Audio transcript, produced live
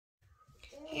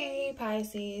Hey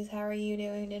Pisces, how are you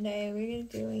doing today? We're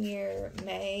doing your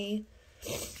May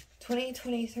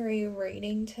 2023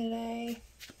 reading today.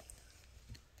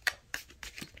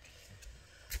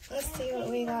 Let's see what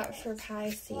we got for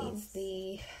Pisces,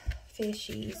 the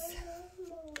fishies.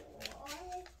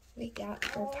 We got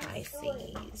for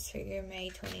Pisces for your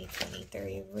May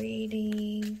 2023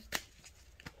 reading.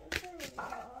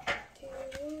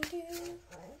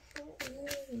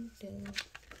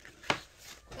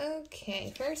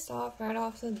 Okay, first off, right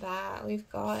off the bat, we've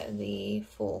got the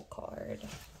Fool card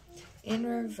in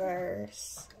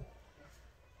reverse.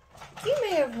 You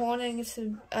may have been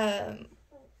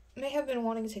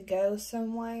wanting to go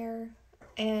somewhere,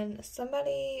 and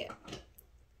somebody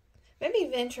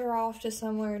maybe venture off to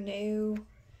somewhere new.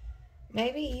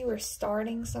 Maybe you were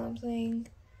starting something,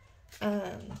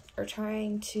 or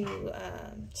trying to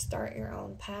start your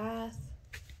own path.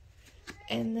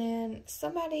 And then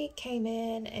somebody came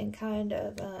in and kind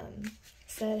of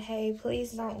said, hey,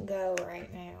 please don't go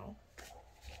right now.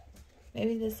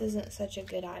 Maybe this isn't such a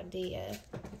good idea.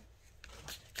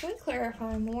 Can we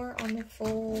clarify more on the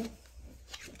Fool?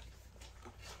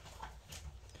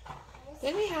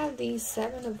 Then we have the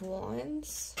Seven of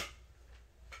Wands.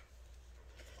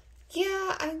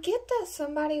 Yeah, I get that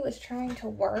somebody was trying to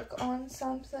work on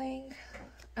something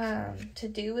to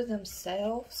do with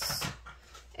themselves.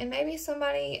 And maybe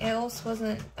somebody else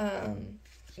wasn't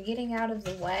getting out of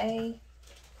the way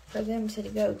for them to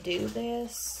go do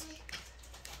this.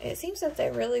 It seems that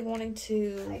they really wanted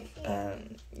to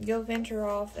go venture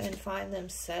off and find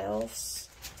themselves.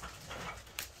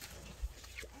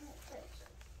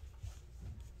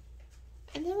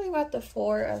 And then we got the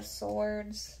Four of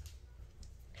Swords.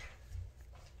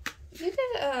 You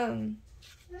could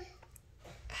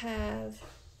have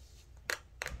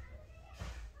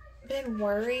been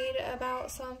worried about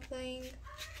something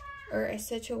or a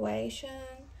situation,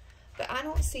 but I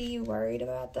don't see you worried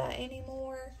about that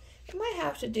anymore. It might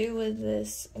have to do with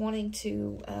this wanting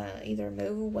to either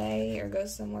move away or go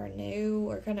somewhere new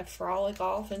or kind of frolic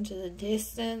off into the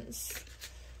distance.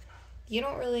 You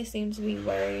don't really seem to be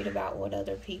worried about what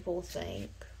other people think.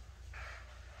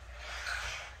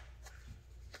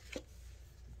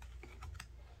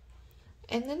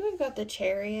 And then we've got the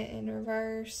Chariot in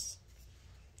reverse.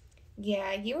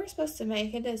 Yeah, you were supposed to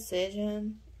make a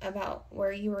decision about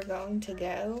where you were going to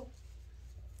go.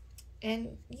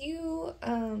 And you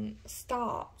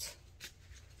stopped.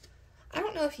 I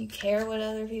don't know if you care what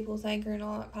other people think or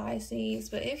not, Pisces,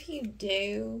 but if you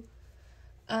do,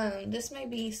 this may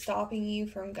be stopping you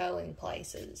from going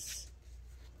places.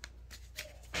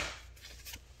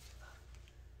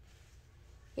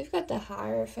 We've got the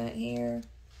Hierophant here.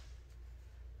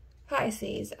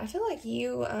 Pisces, I feel like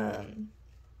you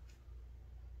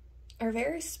are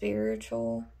very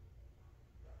spiritual.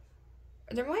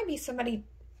 There might be somebody...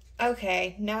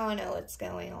 Okay, now I know what's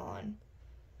going on.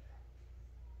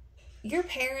 Your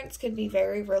parents could be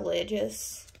very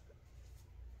religious,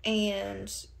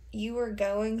 and you were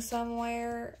going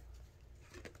somewhere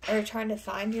or trying to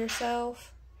find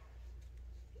yourself,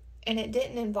 and it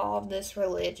didn't involve this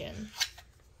religion.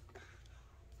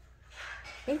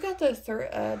 We've got the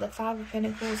Five of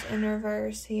Pentacles in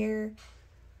reverse here.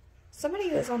 Somebody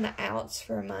who's on the outs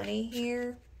for money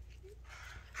here.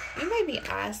 You may be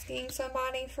asking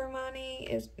somebody for money.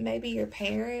 Is maybe your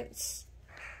parents.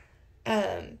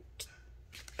 Okay,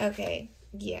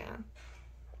 yeah.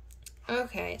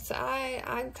 Okay, so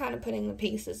I'm kind of putting the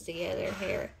pieces together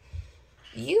here.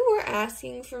 You were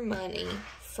asking for money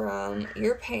from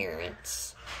your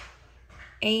parents,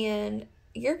 and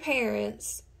your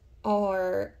parents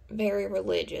are very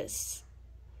religious,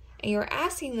 and you're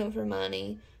asking them for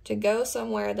money to go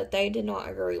somewhere that they did not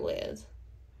agree with.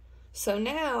 So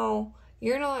now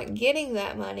you're not getting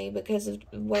that money because of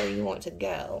where you want to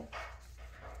go.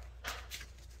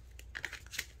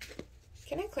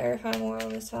 Can I clarify more on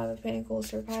this Five of Pentacles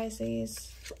for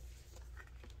Pisces?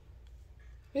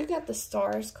 We've got the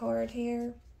Stars card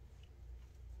here.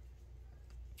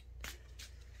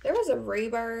 There was a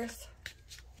rebirth.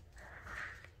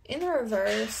 In the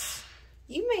reverse,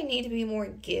 you may need to be more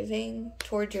giving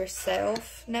towards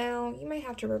yourself now. You may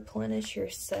have to replenish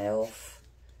yourself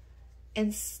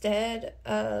instead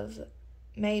of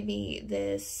maybe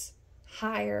this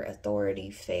higher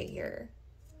authority figure.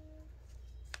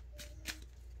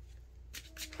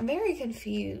 I'm very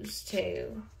confused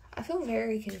too. I feel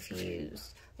very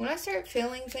confused. When I start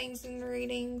feeling things in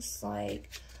readings, like,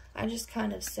 I just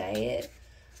kind of say it.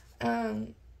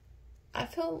 I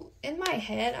feel, in my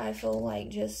head, I feel like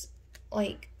just,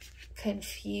 like,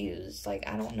 confused. Like,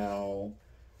 I don't know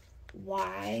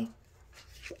why.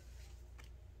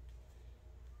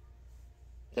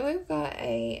 Then we've got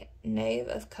a Knave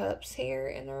of Cups here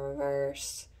in the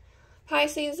reverse.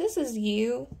 Pisces, this is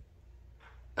you.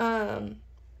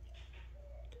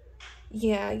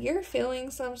 Yeah, you're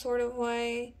feeling some sort of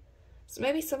way. So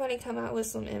maybe somebody come out with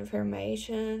some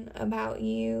information about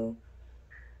you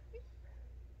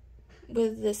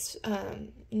with this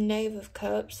Knave of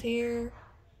Cups here.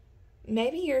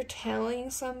 Maybe you're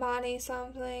telling somebody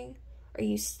something, or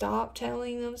you stop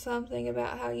telling them something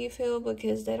about how you feel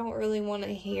because they don't really want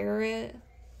to hear it.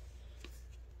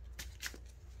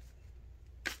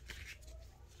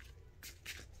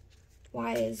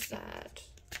 Why is that?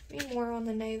 Any more on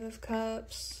the Knave of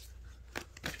Cups?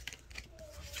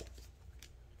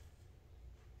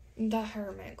 The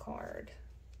Hermit card.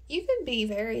 You could be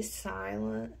very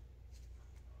silent,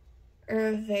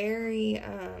 or very,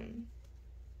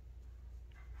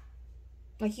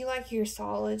 like you like your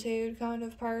solitude kind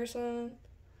of person.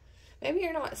 Maybe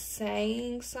you're not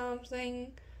saying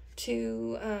something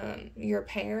to your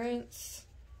parents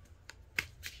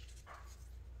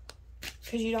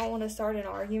because you don't want to start an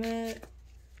argument.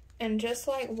 And just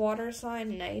like water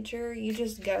sign nature, you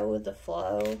just go with the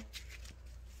flow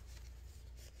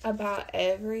about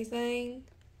everything.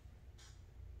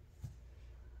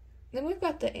 Then we've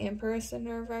got the Empress in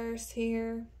reverse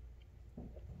here.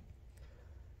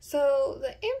 So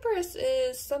the Empress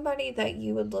is somebody that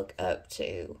you would look up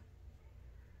to.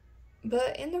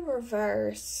 But in the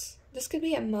reverse, this could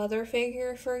be a mother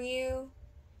figure for you.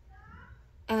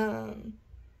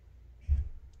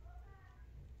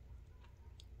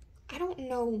 I don't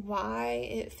know why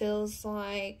it feels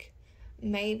like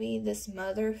maybe this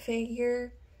mother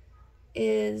figure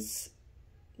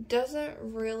doesn't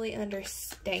really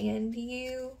understand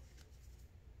you,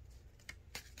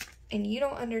 and you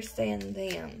don't understand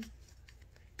them.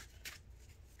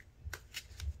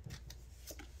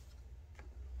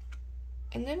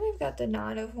 And then we've got the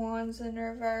Knight of Wands in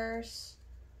reverse.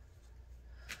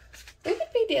 We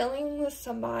could be dealing with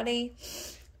somebody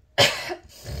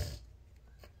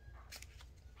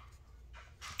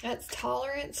that's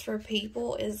tolerance for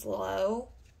people is low,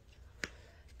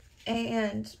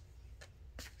 and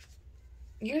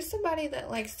you're somebody that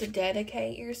likes to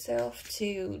dedicate yourself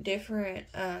to different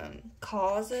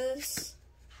causes.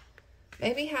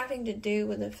 Maybe having to do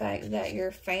with the fact that your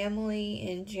family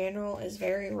in general is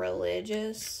very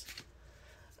religious.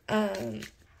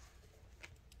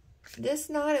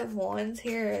 This Knight of Wands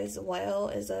here as well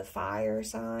is a fire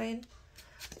sign.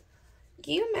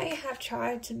 You may have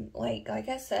tried to, like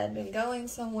I said, been going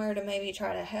somewhere to maybe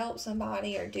try to help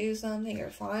somebody or do something or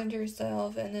find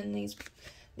yourself, and then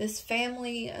this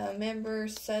family member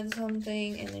said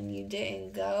something and then you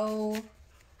didn't go.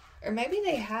 Or maybe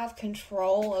they have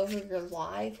control over your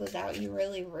life without you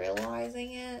really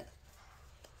realizing it.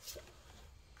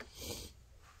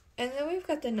 And then we've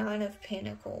got the Nine of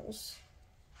Pentacles.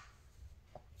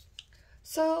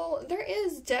 So there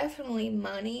is definitely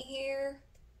money here.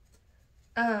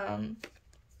 I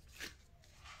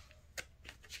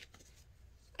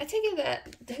take it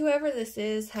that whoever this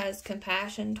is has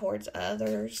compassion towards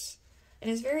others and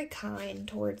is very kind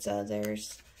towards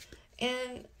others.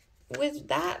 And with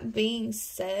that being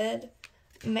said,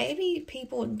 maybe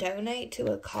people donate to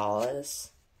a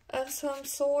cause of some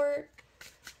sort,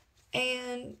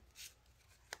 and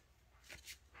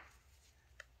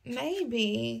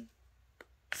maybe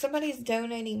somebody's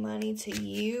donating money to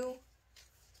you.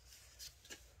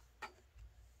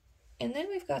 And then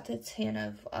we've got the Ten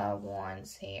of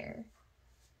Wands here.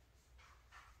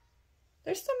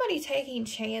 There's somebody taking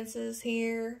chances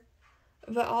here,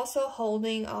 but also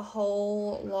holding a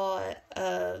whole lot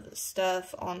of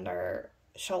stuff on their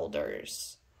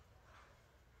shoulders.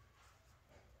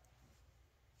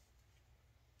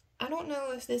 I don't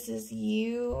know if this is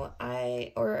you,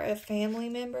 or a family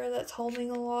member that's holding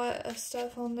a lot of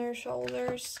stuff on their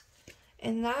shoulders.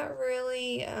 And that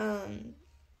really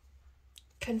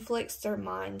conflicts their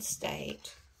mind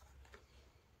state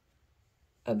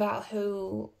about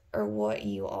who or what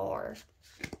you are.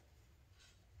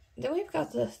 Then we've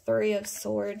got the Three of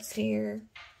Swords here.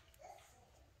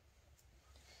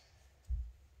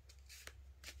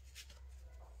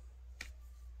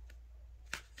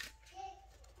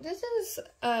 This is,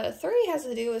 3 has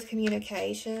to do with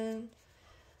communication.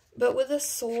 But with the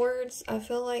swords, I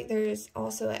feel like there's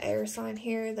also an air sign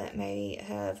here that may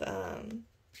have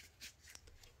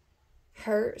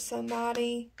hurt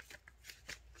somebody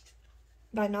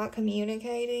by not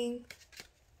communicating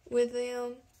with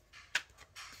them.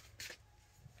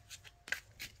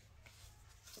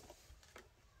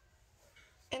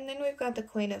 And then we've got the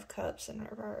Queen of Cups in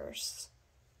reverse.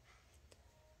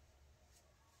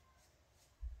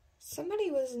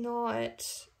 somebody was not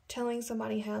telling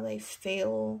somebody how they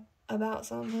feel about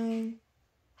something.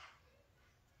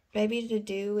 Maybe to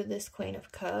do with this Queen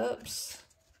of Cups.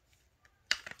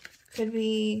 Could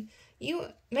be you.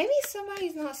 Maybe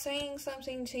somebody's not saying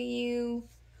something to you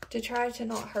to try to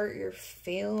not hurt your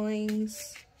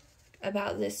feelings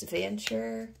about this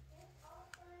venture.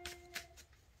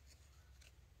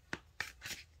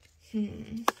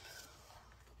 And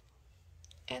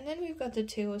then we've got the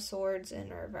Two of Swords in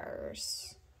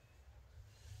reverse.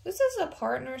 This is a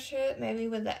partnership, maybe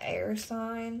with the air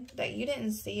sign, that you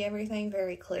didn't see everything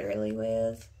very clearly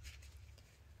with.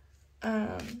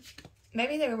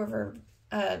 Maybe they were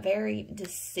very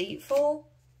deceitful,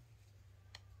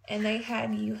 and they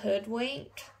had you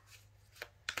hoodwinked.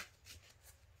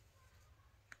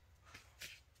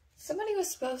 Somebody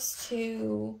was supposed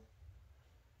to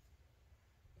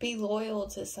be loyal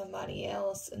to somebody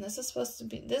else, and this was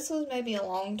maybe a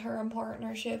long-term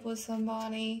partnership with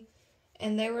somebody,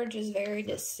 and they were just very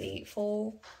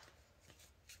deceitful.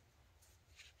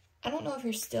 I don't know if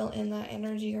you're still in that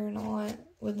energy or not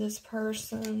with this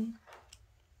person.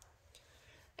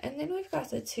 And then we've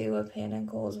got the Two of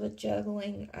Pentacles with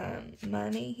juggling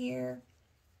money here.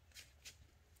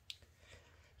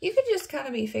 You could just kind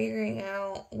of be figuring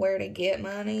out where to get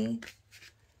money,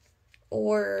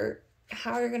 or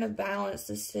how you're going to balance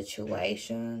the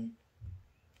situation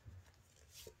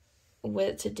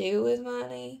to do with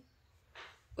money.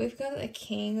 We've got the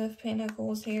King of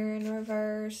Pentacles here in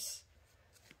reverse.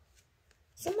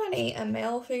 Somebody, a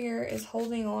male figure, is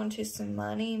holding on to some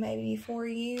money maybe for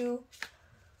you.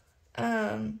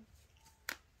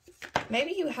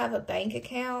 Maybe you have a bank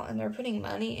account and they're putting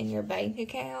money in your bank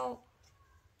account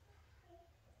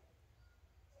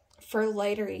for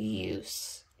later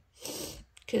use,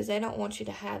 because they don't want you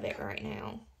to have it right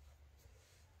now.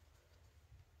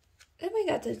 Then we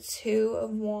got the Two of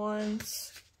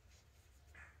Wands.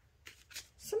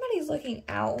 Somebody's looking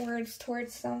outwards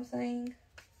towards something.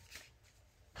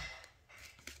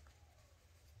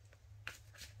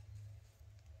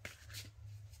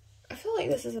 I feel like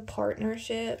this is a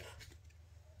partnership.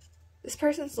 This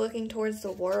person's looking towards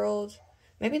the world.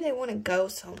 Maybe they want to go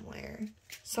somewhere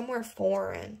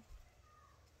foreign.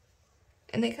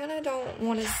 And they kind of don't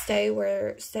want to stay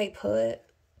put.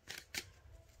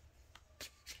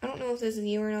 I don't know if this is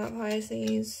you or not,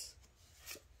 Pisces.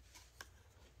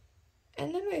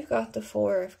 And then we've got the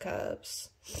Four of Cups.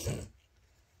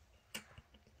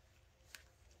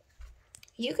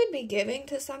 You could be giving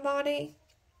to somebody,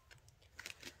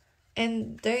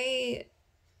 and they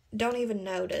don't even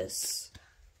notice,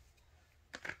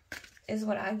 is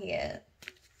what I get.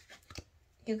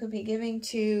 You could be giving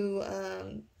to,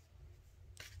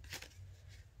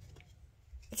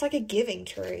 it's like a giving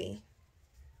tree.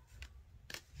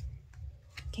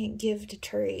 Can't give to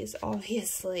trees,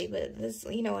 obviously, but this,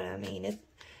 you know what I mean. It's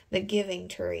the giving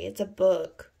tree. It's a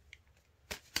book.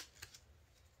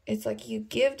 It's like you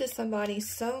give to somebody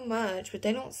so much, but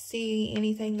they don't see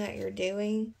anything that you're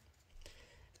doing.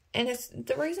 And it's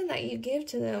the reason that you give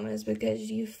to them is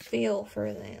because you feel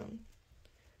for them.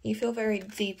 You feel very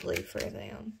deeply for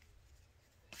them.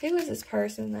 Who is this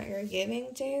person that you're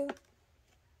giving to?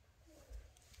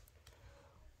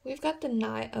 We've got the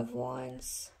Knight of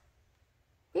Wands.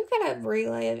 We've got a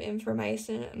relay of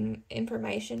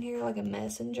information here, like a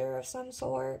messenger of some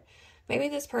sort. Maybe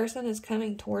this person is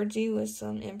coming towards you with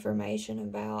some information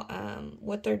about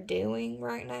what they're doing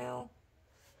right now.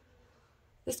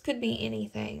 This could be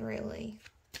anything, really.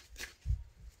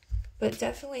 But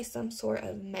definitely some sort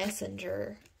of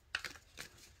messenger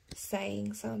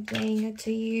saying something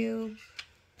to you.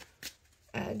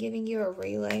 Giving you a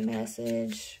relay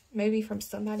message. Maybe from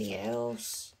somebody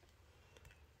else.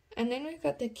 And then we've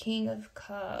got the King of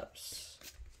Cups.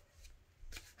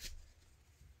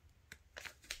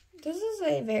 This is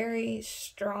a very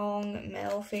strong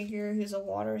male figure who's a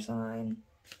water sign.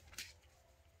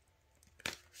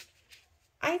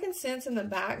 I can sense in the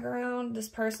background this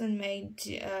person may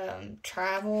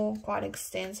travel quite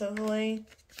extensively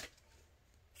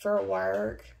for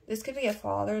work. This could be a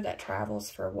father that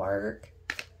travels for work.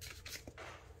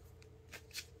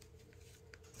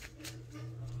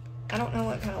 I don't know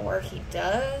what kind of work he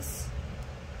does,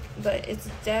 but it's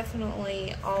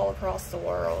definitely all across the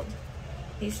world.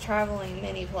 He's traveling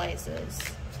many places.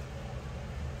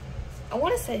 I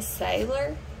want to say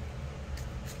sailor.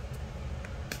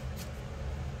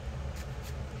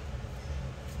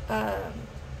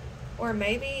 Or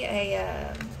maybe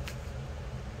I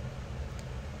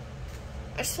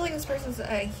just feel like this person's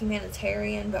a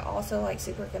humanitarian, but also like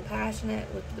super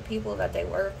compassionate with the people that they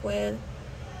work with.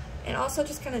 And also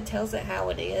just kind of tells it how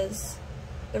it is.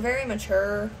 They're very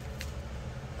mature.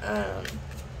 God,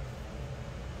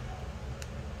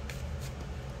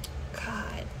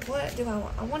 what do I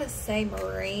want? I want to say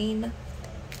marine.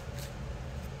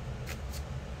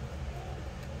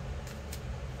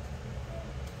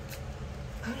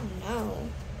 I don't know.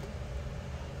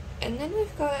 And then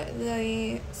we've got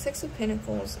the Six of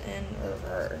Pentacles in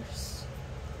reverse.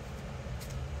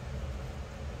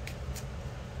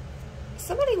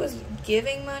 Somebody was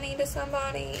giving money to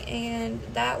somebody, and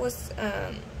that was,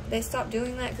 they stopped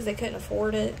doing that because they couldn't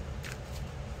afford it.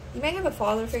 You may have a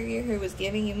father figure who was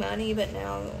giving you money, but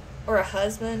now, or a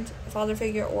husband, a father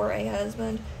figure or a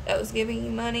husband that was giving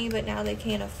you money, but now they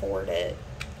can't afford it.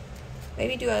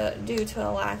 Maybe due to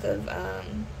a lack of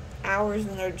hours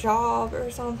in their job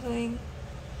or something.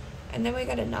 And then we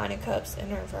got a Nine of Cups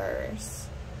in reverse.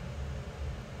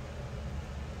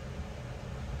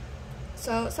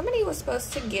 So somebody was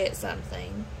supposed to get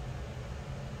something.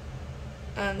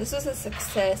 This was a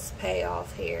success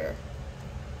payoff here.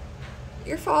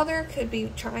 Your father could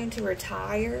be trying to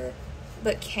retire,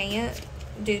 but can't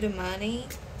due to money.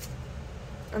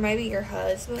 Or maybe your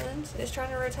husband is trying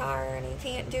to retire and he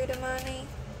can't due to money.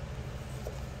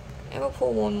 And we'll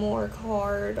pull one more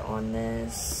card on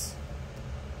this.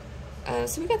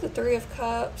 So we got the Three of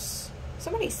Cups.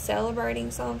 Somebody's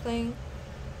celebrating something.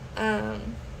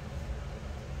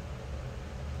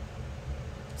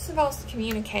 This involves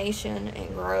communication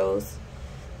and growth.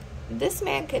 This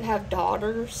man could have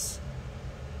daughters.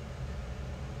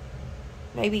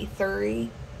 Maybe 3.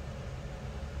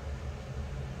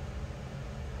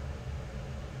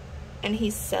 And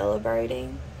he's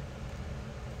celebrating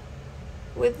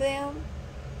with them.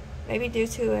 Maybe due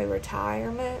to a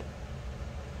retirement.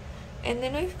 And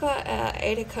then we've got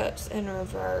Eight of Cups in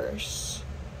reverse.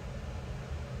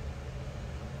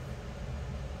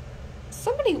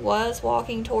 Somebody was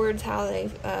walking towards how they,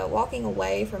 walking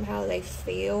away from how they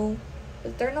feel.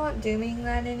 But they're not doing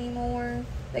that anymore.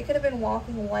 They could have been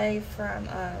walking away from,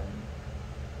 I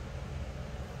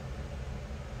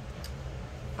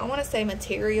want to say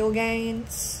material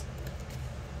gains.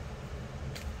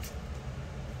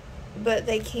 But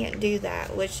they can't do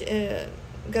that, which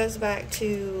goes back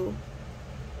to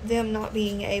them not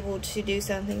being able to do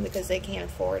something because they can't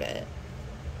afford it.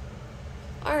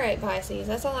 Alright, Pisces,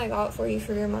 that's all I got for you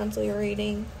for your monthly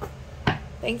reading.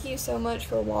 Thank you so much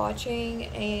for watching,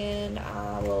 and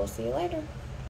I will see you later.